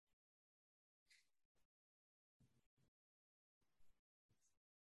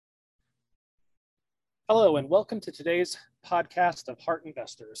Hello, and welcome to today's podcast of Heart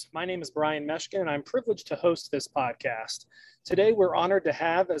Investors. My name is Brian Meshkin, and I'm privileged to host this podcast. Today, we're honored to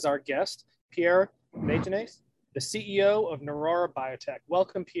have as our guest Pierre Méjanès, the CEO of Neurora Biotech.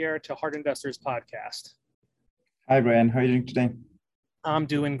 Welcome, Pierre, to Heart Investors podcast. Hi, Brian. How are you doing today? I'm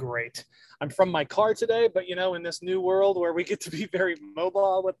doing great. I'm from my car today, but in this new world where we get to be very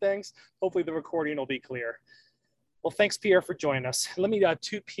mobile with things, hopefully the recording will be clear. Well, thanks, Pierre, for joining us. Let me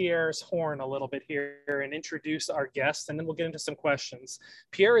toot Pierre's horn a little bit here and introduce our guest, and then we'll get into some questions.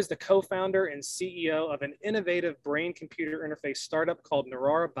 Pierre is the co-founder and CEO of an innovative brain-computer interface startup called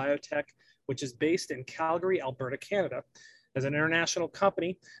Neurora Biotech, which is based in Calgary, Alberta, Canada. As an international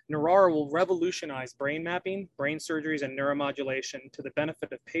company, Neurora will revolutionize brain mapping, brain surgeries, and neuromodulation to the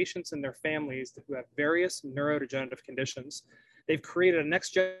benefit of patients and their families who have various neurodegenerative conditions. They've created a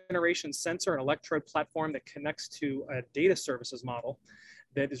next generation sensor and electrode platform that connects to a data services model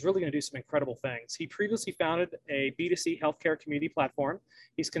that is really going to do some incredible things. He previously founded a B2C healthcare community platform.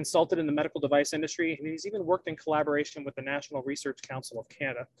 He's consulted in the medical device industry, and he's even worked in collaboration with the National Research Council of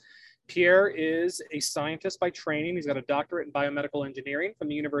Canada. Pierre is a scientist by training. He's got a doctorate in biomedical engineering from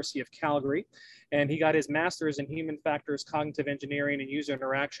the University of Calgary, and he got his master's in human factors, cognitive engineering, and user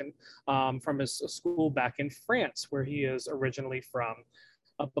interaction from his school back in France, where he is originally from.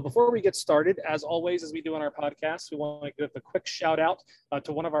 But before we get started, as always, as we do on our podcast, we want to give a quick shout out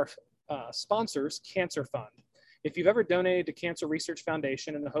to one of our sponsors, Cancer Fund. If you've ever donated to Cancer Research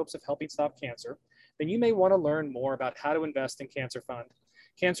Foundation in the hopes of helping stop cancer, then you may want to learn more about how to invest in Cancer Fund.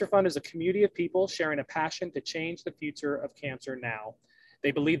 Cancer Fund is a community of people sharing a passion to change the future of cancer now.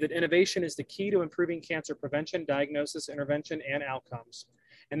 They believe that innovation is the key to improving cancer prevention, diagnosis, intervention, and outcomes.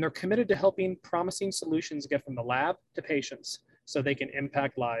 And they're committed to helping promising solutions get from the lab to patients so they can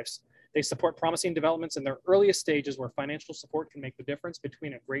impact lives. They support promising developments in their earliest stages where financial support can make the difference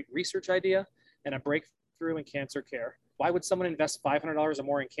between a great research idea and a breakthrough in cancer care. Why would someone invest $500 or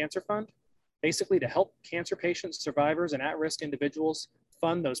more in Cancer Fund? Basically to help cancer patients, survivors, and at-risk individuals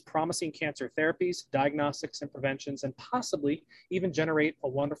fund those promising cancer therapies, diagnostics, and preventions, and possibly even generate a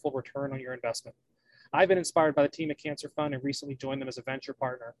wonderful return on your investment. I've been inspired by the team at Cancer Fund and recently joined them as a venture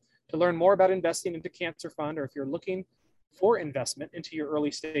partner. To learn more about investing into Cancer Fund, or if you're looking for investment into your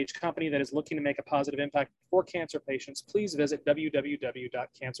early stage company that is looking to make a positive impact for cancer patients, please visit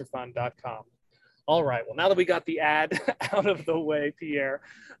www.cancerfund.com. All right, well, now that we got the ad out of the way, Pierre,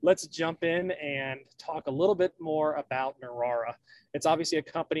 let's jump in and talk a little bit more about Neurora. It's obviously a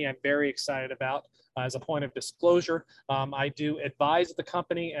company I'm very excited about. As a point of disclosure, I do advise the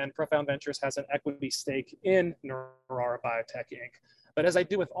company, and Profound Ventures has an equity stake in Neurora Biotech Inc. But as I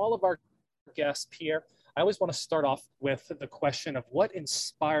do with all of our guests, Pierre, I always want to start off with the question of what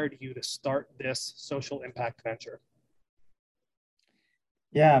inspired you to start this social impact venture?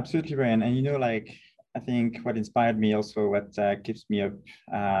 Yeah, absolutely, Brian. And I think what inspired me also, what keeps me up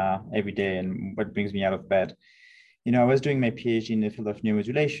every day and what brings me out of bed. I was doing my PhD in the field of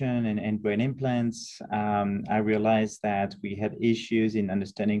neuromodulation and brain implants. I realized that we had issues in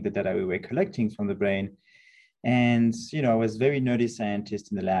understanding the data we were collecting from the brain. And, I was a very nerdy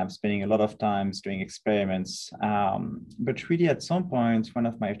scientist in the lab, spending a lot of time doing experiments. But really, at some point, one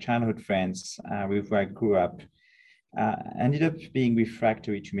of my childhood friends with who I grew up ended up being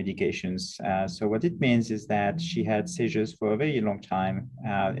refractory to medications. So what it means is that she had seizures for a very long time.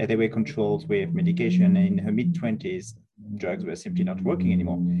 They were controlled with medication. In her mid-20s, drugs were simply not working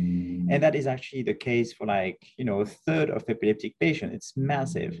anymore. And that is actually the case for a third of epileptic patients. It's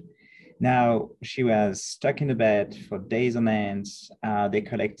massive. Now, she was stuck in the bed for days on end. They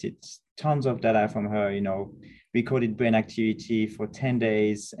collected tons of data from her, recorded brain activity for 10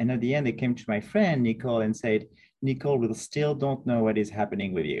 days. And at the end, they came to my friend, Nicole, and said, Nicole, we still don't know what is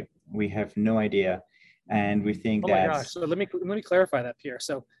happening with you. We have no idea. And we think that... Oh my gosh. So let me clarify that, Pierre.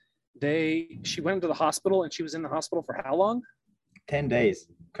 So she went into the hospital and she was in the hospital for how long? 10 days,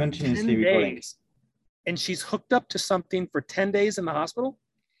 continuously 10 recording. days. And she's hooked up to something for 10 days in the hospital?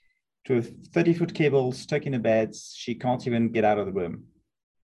 To a 30-foot cable, stuck in a bed. She can't even get out of the room.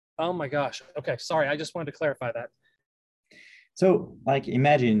 Oh my gosh. Okay, sorry. I just wanted to clarify that. So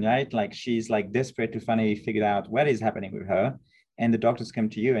imagine, right? She's desperate to finally figure out what is happening with her. And the doctors come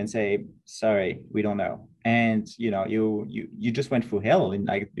to you and say, sorry, we don't know. And, you just went through hell in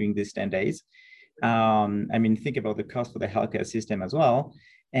during these 10 days. Think about the cost for the healthcare system as well.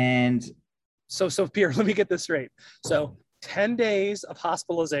 And so Pierre, let me get this straight. So 10 days of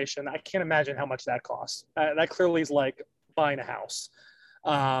hospitalization, I can't imagine how much that costs. That clearly is like buying a house.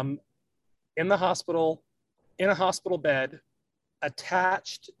 In the hospital, in a hospital bed,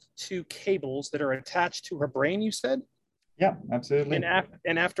 attached to cables that are attached to her brain, you said? Yeah, absolutely.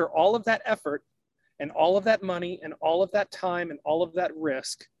 And after all of that effort And all of that money and all of that time and all of that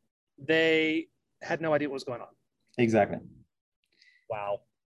risk, they had no idea what was going on. Exactly. Wow.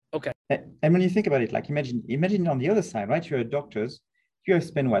 Okay. And when you think about it, like imagine on the other side, right? You're doctors, you have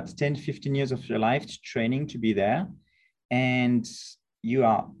spent what, 10, 15 years of your life training to be there. And you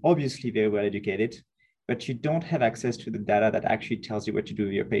are obviously very well educated, but you don't have access to the data that actually tells you what to do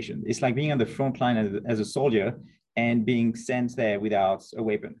with your patient. It's like being on the front line as a soldier and being sent there without a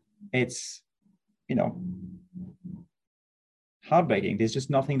weapon. It's, heartbreaking. There's just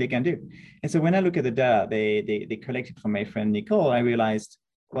nothing they can do. And so when I look at the data they collected from my friend Nicole, I realized,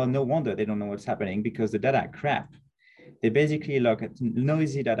 well, no wonder they don't know what's happening, because the data are crap. They basically look at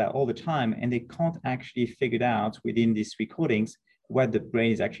noisy data all the time, and they can't actually figure out within these recordings what the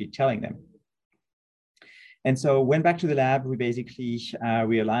brain is actually telling them. And so went back to the lab, we basically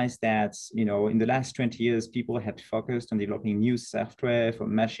realized that, in the last 20 years, people had focused on developing new software for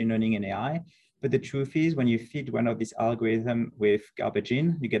machine learning and AI. But the truth is, when you feed one of these algorithms with garbage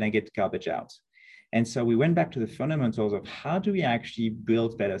in, you're going to get garbage out. And so we went back to the fundamentals of how do we actually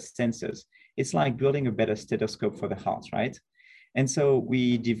build better sensors? It's like building a better stethoscope for the heart, right? And so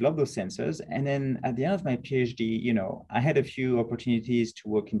we developed those sensors. And then at the end of my PhD, I had a few opportunities to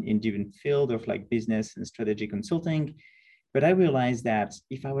work in different fields of like business and strategy consulting. But I realized that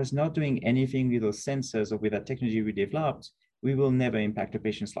if I was not doing anything with those sensors or with that technology we developed, we will never impact a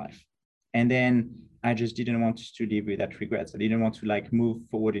patient's life. And then I just didn't want to live with that regrets. I didn't want to like move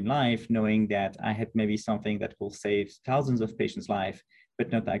forward in life knowing that I had maybe something that will save thousands of patients' life, but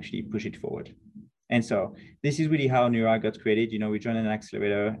not actually push it forward. And so this is really how Neurara got created. We joined an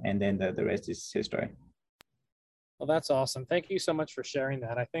accelerator, and then the rest is history. Well, that's awesome. Thank you so much for sharing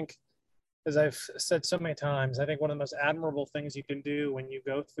that. I think, as I've said so many times, I think one of the most admirable things you can do when you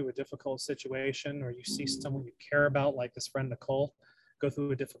go through a difficult situation, or you see someone you care about, like this friend Nicole, go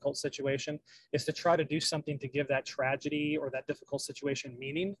through a difficult situation, is to try to do something to give that tragedy or that difficult situation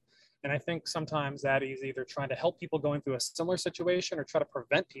meaning. And I think sometimes that is either trying to help people going through a similar situation or try to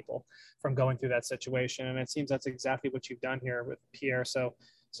prevent people from going through that situation. And it seems that's exactly what you've done here with Pierre. So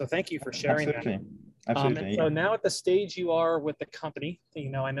thank you for sharing Absolutely. that. Absolutely. And so now at the stage you are with the company,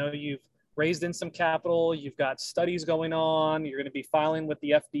 I know you've raised in some capital, you've got studies going on, you're going to be filing with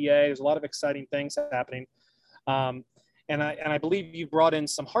the FDA. There's a lot of exciting things happening. And I believe you brought in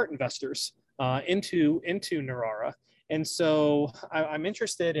some heart investors into Neurara. And so I'm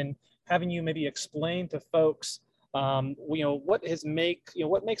interested in having you maybe explain to folks, what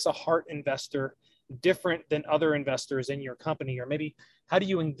makes a heart investor different than other investors in your company, or maybe how do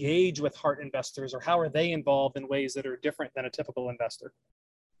you engage with heart investors, or how are they involved in ways that are different than a typical investor?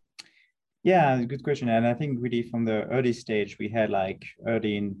 Yeah, good question. And I think really from the early stage, we had like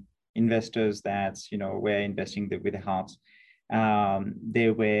early investors that, were investing with the heart. They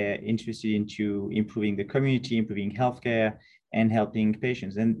were interested into improving the community, improving healthcare, and helping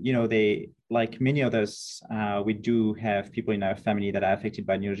patients. And, they, like many others, we do have people in our family that are affected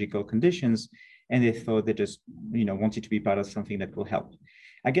by neurological conditions, and they thought they just, wanted to be part of something that will help.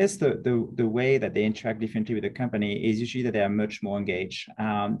 I guess the way that they interact differently with the company is usually that they are much more engaged.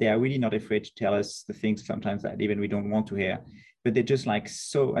 They are really not afraid to tell us the things sometimes that even we don't want to hear, but they're just like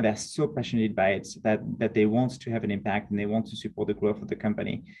they're so passionate by it that they want to have an impact and they want to support the growth of the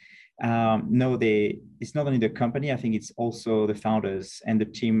company. It's not only the company, I think it's also the founders and the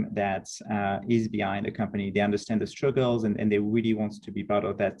team that is behind the company. They understand the struggles and they really want to be part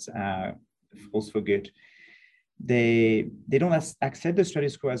of that force for good. They don't accept the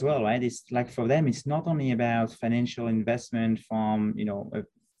status quo as well, right? It's like for them, it's not only about financial investment from,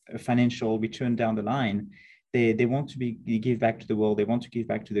 a financial return down the line. They want to give back to the world. They want to give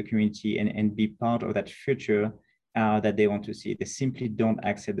back to the community and be part of that future that they want to see. They simply don't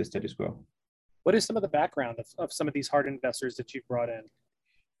accept the status quo. What is some of the background of some of these heart investors that you've brought in?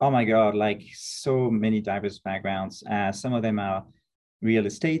 Oh my God, like so many diverse backgrounds. Some of them are real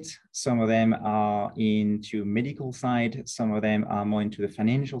estate, some of them are into medical side, some of them are more into the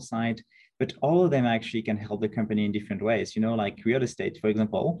financial side, but all of them actually can help the company in different ways. Like real estate, for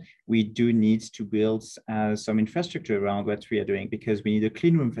example, we do need to build some infrastructure around what we are doing because we need a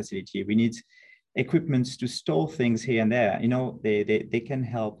clean room facility. We need equipment to store things here and there. They can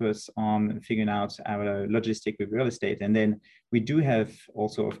help us on figuring out our logistic with real estate. And then we do have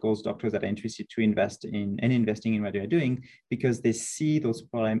also, of course, doctors that are interested to invest in and investing in what they're doing because they see those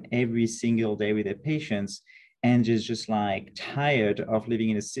problems every single day with their patients and just like tired of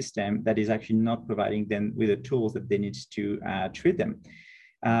living in a system that is actually not providing them with the tools that they need to treat them.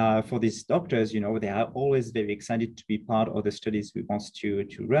 For these doctors, they are always very excited to be part of the studies we want to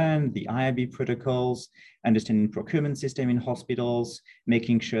run, the IRB protocols, understanding procurement system in hospitals,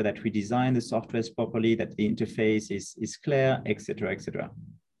 making sure that we design the software properly, that the interface is clear, et cetera, et cetera.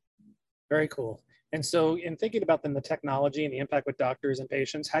 Very cool. And so in thinking about then the technology and the impact with doctors and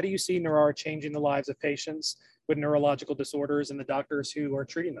patients, how do you see Neurara changing the lives of patients with neurological disorders and the doctors who are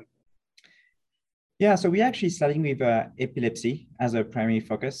treating them? Yeah, so we're actually starting with epilepsy as a primary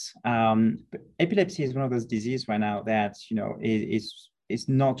focus. Epilepsy is one of those diseases right now that, is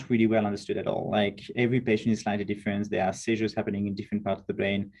not really well understood at all. Like every patient is slightly different. There are seizures happening in different parts of the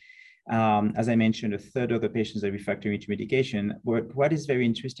brain. As I mentioned, a third of the patients are refractory to medication. But what is very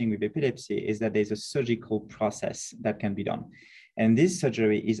interesting with epilepsy is that there's a surgical process that can be done. And this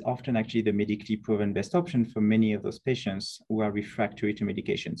surgery is often actually the medically proven best option for many of those patients who are refractory to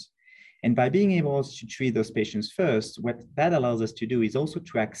medications. And by being able to treat those patients first, what that allows us to do is also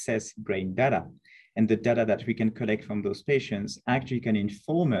to access brain data. And the data that we can collect from those patients actually can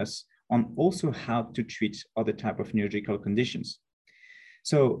inform us on also how to treat other type of neurological conditions.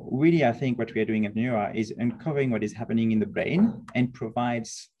 So really, I think what we are doing at Neurara is uncovering what is happening in the brain and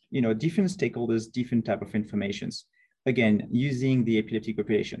provides, different stakeholders, different type of informations. Again, using the epileptic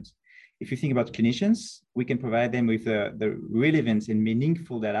populations. If you think about clinicians, we can provide them with the relevant and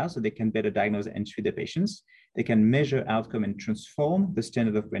meaningful data so they can better diagnose and treat the patients. They can measure outcome and transform the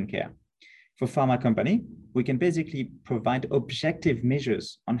standard of brain care. For pharma company, we can basically provide objective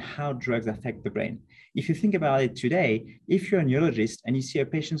measures on how drugs affect the brain. If you think about it today, if you're a neurologist and you see a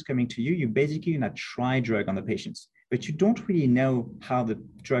patient coming to you, you basically gonna try drug on the patients, but you don't really know how the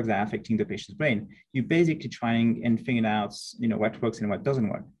drugs are affecting the patient's brain. You're basically trying and figuring out, what works and what doesn't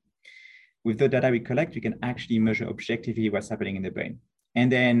work. With the data we collect, we can actually measure objectively what's happening in the brain.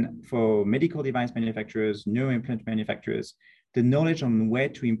 And then for medical device manufacturers, neuroimplant manufacturers, the knowledge on where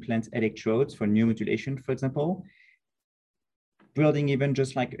to implant electrodes for neuromodulation, for example, building even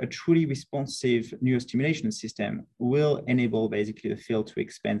just like a truly responsive neurostimulation system will enable basically the field to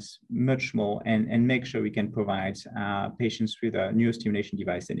expand much more and make sure we can provide patients with a neurostimulation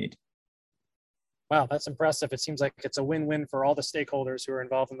device they need. Wow, that's impressive. It seems like it's a win-win for all the stakeholders who are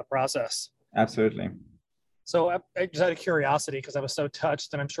involved in the process. Absolutely. So I just out of curiosity, because I was so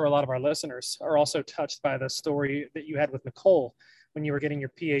touched, and I'm sure a lot of our listeners are also touched by the story that you had with Nicole when you were getting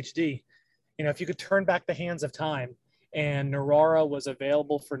your PhD. If you could turn back the hands of time and Neurara was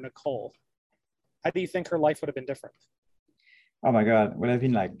available for Nicole, how do you think her life would have been different? Oh my God, it would have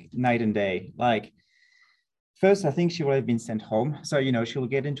been like night and day. Like, first, I think she would have been sent home. So, she'll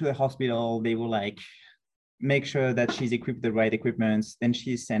get into the hospital. They will make sure that she's equipped with the right equipment. Then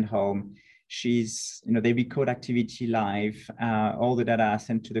she's sent home. They record activity live. All the data are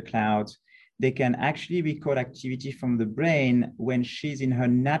sent to the cloud. They can actually record activity from the brain when she's in her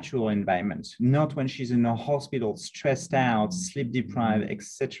natural environment, not when she's in a hospital, stressed out, sleep deprived,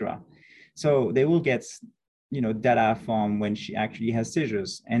 etc. So they will get, data from when she actually has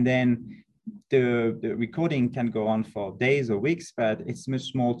seizures. And then the recording can go on for days or weeks, but it's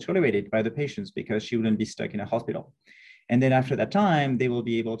much more tolerated by the patients because she wouldn't be stuck in a hospital. And then after that time, they will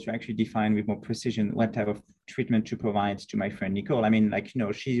be able to actually define with more precision what type of treatment to provide to my friend Nicole. I mean,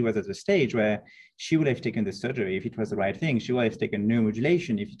 she was at a stage where she would have taken the surgery if it was the right thing. She would have taken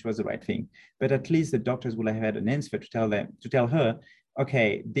neuromodulation if it was the right thing. But at least the doctors would have had an answer to tell her,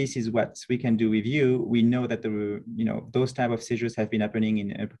 okay, this is what we can do with you. We know that those type of seizures have been happening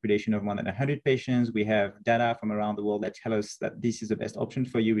in a population of more than 100 patients. We have data from around the world that tell us that this is the best option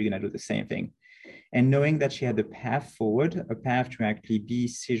for you. We're going to do the same thing. And knowing that she had the path forward, a path to actually be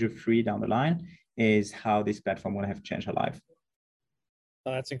seizure-free down the line, is how this platform would have changed her life.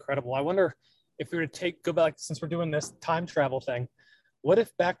 Oh, that's incredible. I wonder if we were to go back, since we're doing this time travel thing, what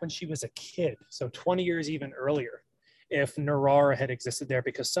if back when she was a kid, so 20 years even earlier, if Neurara had existed there?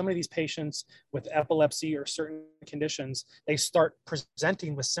 Because so many of these patients with epilepsy or certain conditions, they start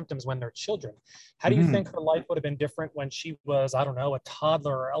presenting with symptoms when they're children. How do you think her life would have been different when she was, I don't know, a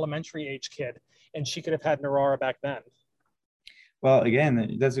toddler or elementary age kid, and she could have had Neurara back then? Well,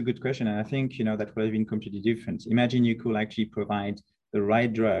 again, that's a good question. And I think, that would have been completely different. Imagine you could actually provide the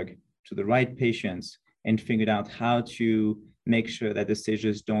right drug to the right patients and figured out how to make sure that the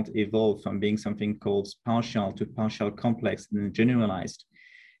seizures don't evolve from being something called partial to partial complex and then generalized.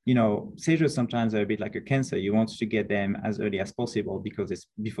 Seizures sometimes are a bit like a cancer. You want to get them as early as possible because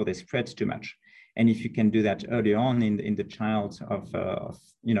before they spread too much. And if you can do that early on in the child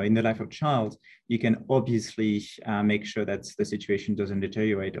in the life of child, you can obviously make sure that the situation doesn't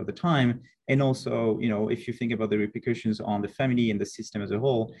deteriorate over time. And also, if you think about the repercussions on the family and the system as a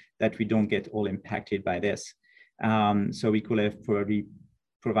whole, that we don't get all impacted by this. So we could have probably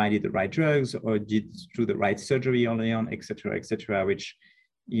provided the right drugs or did do the right surgery early on, et cetera, which,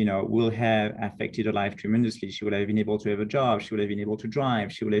 you know, will have affected her life tremendously. She would have been able to have a job. She would have been able to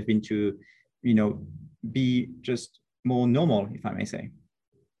drive. She would have been to, you know, be just more normal, if I may say.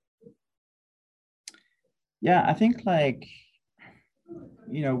 Yeah, I think like,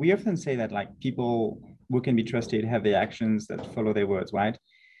 you know, we often say that like people who can be trusted have the actions that follow their words, right?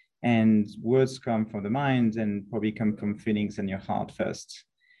 And words come from the mind and probably come from feelings in your heart first.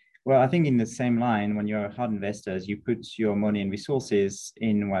 Well, I think in the same line, when you're hard investors, you put your money and resources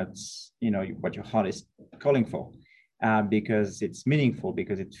in what's, you know, what your heart is calling for, because it's meaningful,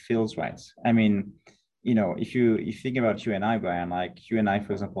 because it feels right. I mean, you know, if you think about you and I, Brian, like you and I,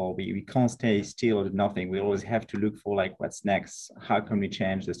 for example, we can't stay still or do nothing. We always have to look for like what's next. How can we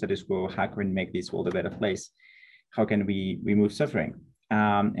change the status quo? How can we make this world a better place? How can we remove suffering?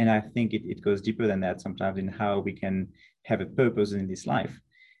 And I think it goes deeper than that sometimes in how we can have a purpose in this life.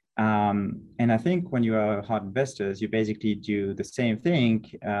 And I think when you are hard investors, you basically do the same thing,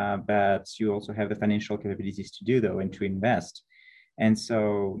 but you also have the financial capabilities to do though and to invest. And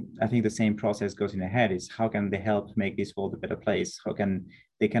so I think the same process goes in their head is how can they help make this world a better place? How can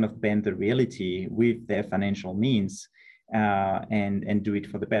they kind of bend the reality with their financial means and do it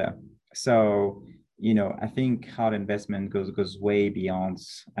for the better? So, you know, I think hard investment goes way beyond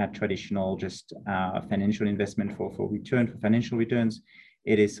traditional just financial investment for financial returns.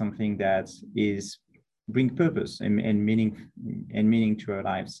 It is something that is bring purpose and meaning to our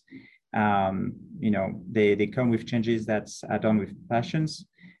lives. You know, they come with changes that are done with passions.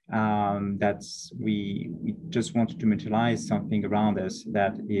 That's we just want to materialize something around us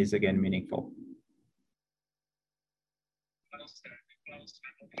that is again meaningful. Well said. Well said.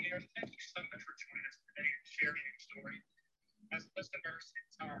 Well, Pierre, thank you so much for joining us today and sharing your story. As listeners,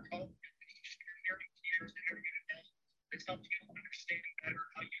 it's our hope that each and every Pierre's interview today has helped you understand better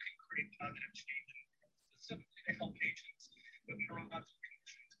how you can create positive change, and specifically to help patients with neurological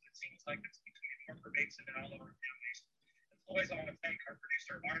conditions. It seems like it's becoming more pervasive in all of our families. As always, I want to thank our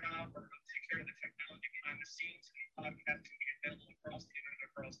producer, Arnav, for taking care of the technology behind the scenes. And the podcast can be available across the internet,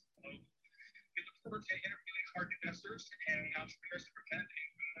 across the globe. We look forward to interviewing hard investors and entrepreneurs and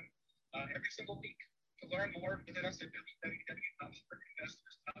representatives every single week. To learn more, visit us at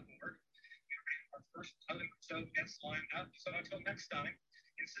www.hardinvestors.org. Our first episode guest lined up. So until next time,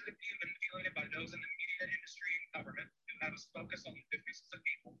 instead of being manipulated by those in the media industry and government who have us focus on the businesses of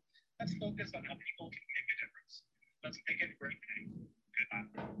people, let's focus on how people can make a difference. Let's make it a great day. Goodbye.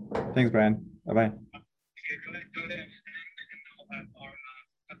 Thanks, Brian. Bye-bye. Okay, go ahead and I'll have our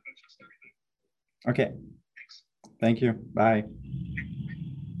everything. Okay. Thanks. Thank you. Bye.